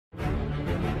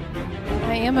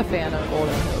am a fan of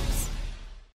older hoops.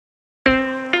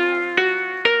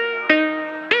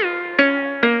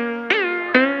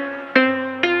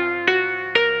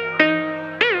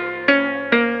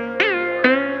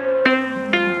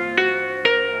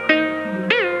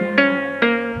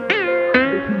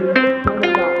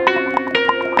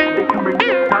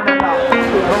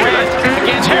 Morant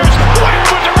against Harris. Whack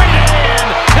with the right hand.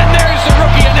 And there's the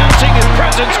rookie announcing his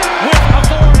presence with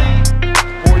authority.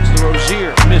 Towards the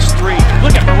Rozier. Missed three.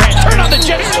 Look at Morant. Turn on the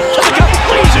Jets. Look up.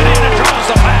 Lays it in and draws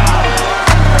the foul.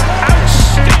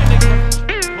 Outstanding.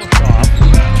 Look off.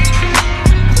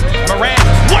 Morant.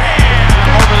 Wham!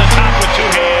 Over the top with two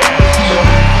hands.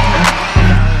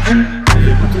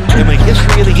 In the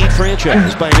history of the Heat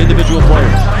franchise by an individual player.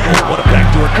 Oh, what a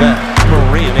backdoor cut.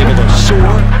 Morant able to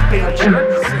soar.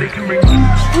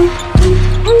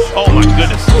 Oh my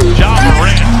goodness. Ja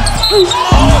Morant.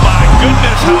 Oh my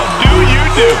goodness. How do you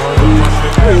do?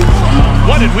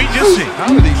 What did we just see? How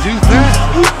did he do that?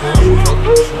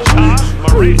 Ja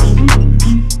Morant.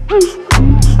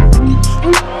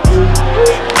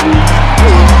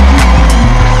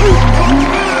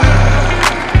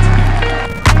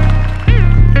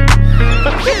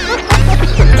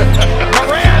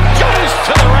 Morant goes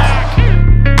to the rack.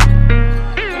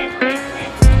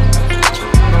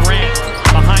 Morant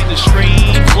behind the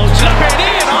screen, floats it up and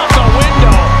in, off the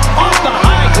window, off the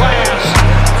high glass.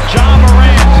 Ja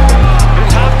Morant,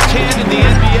 top 10 in the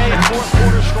NBA in fourth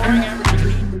quarter scoring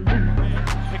average.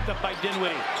 Picked up by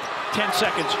Dinwiddie. 10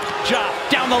 seconds. Ja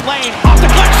down the lane, off the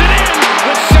glass and in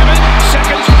with 7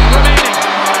 seconds remaining.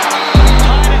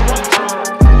 Tied at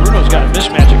 1-3. Bruno's got a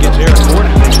mismatch against Aaron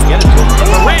Gordon. They can get it to him.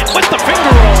 Morant with the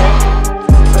finger roll.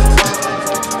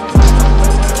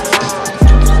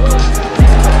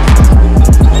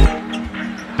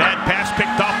 Bad pass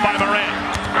picked off by Morant.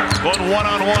 Going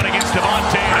one-on-one against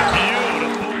Devontae.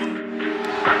 Beautiful.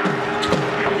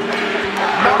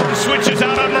 Martin switches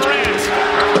out on Morant.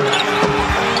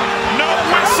 No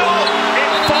whistle.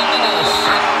 It falls.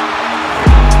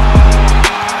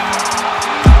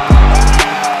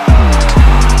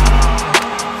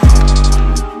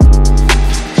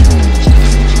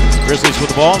 Grizzlies with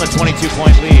the ball and a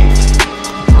 22-point lead.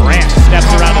 Morant steps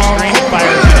around the screen and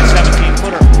fires in a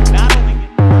 17-footer. Not only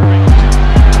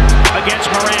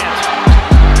Against Morant.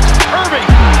 Irving.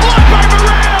 Blocked by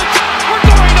Morant. We're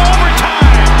going to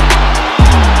overtime.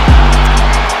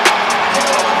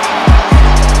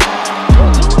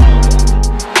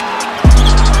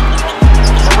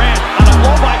 Morant on a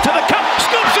low line to the cup.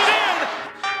 Scoops it in.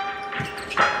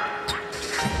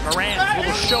 Morant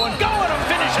will show and go and a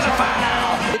finish and a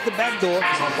foul. Hit the back door.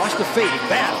 Watch the fade.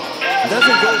 Bad.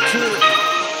 Doesn't go to it.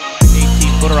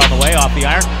 18-footer on the way off the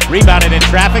iron. Rebounded in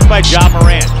traffic by Ja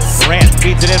Morant. Morant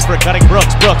feeds it in for cutting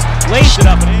Brooks. Brooks lays it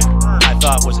up and in. I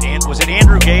thought was it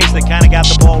Andrew Gaze that kind of got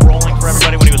the ball rolling for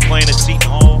everybody when he was playing at Seton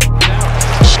Hall.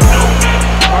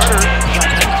 Carter got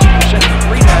 19% from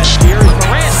three last year.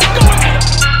 Morant going.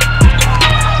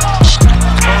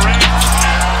 Morant.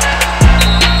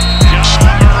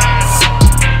 Ja Morant.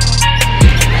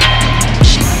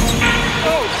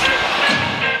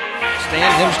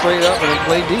 Stand him straight up and then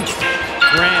play deep.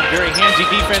 Graham, very handsy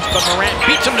defense, but Morant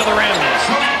beats him to the rim.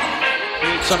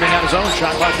 Creates something on his own.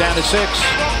 Shot clock down to 6.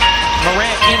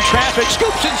 Morant in traffic,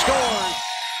 scoops and scores.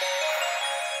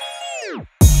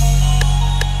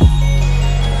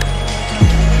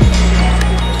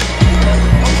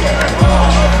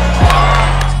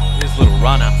 His little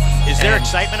run-up. Is there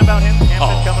excitement about him?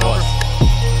 Hampton coming over?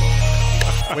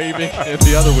 Waving, and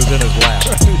the other was in his lap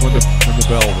when the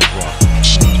bell was rung.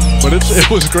 But it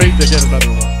was great to get another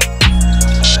one.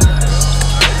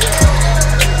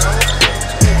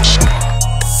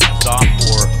 Hands off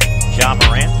for Ja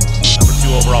Morant. Number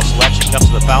 2 overall selection. Comes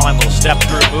to the foul line. Little step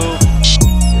through move.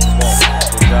 Ball.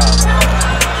 Good job.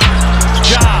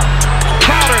 Ja.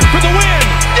 Crowder for the win.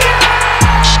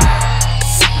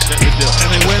 And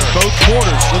they win both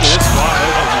quarters. Look at this spot.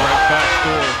 Right back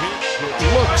door.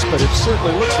 It looks, but it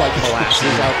certainly looks like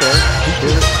molasses out there.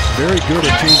 He's very good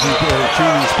at changing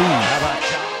speed. How about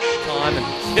time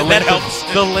and that helps.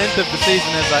 The length of the season,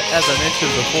 as I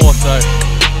mentioned before. So,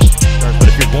 but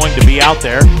if you're going to be out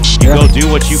there, you go do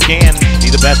what you can, be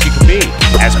the best you can be.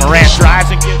 As Morant drives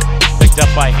and gets picked up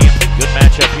by Hampton. Good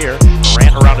matchup here.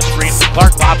 Morant around the screen.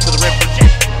 Clark lobs to the rim for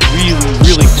Jet. Really,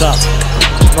 really tough.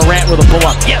 Morant with a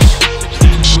pull-up. Yes!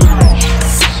 16-footer.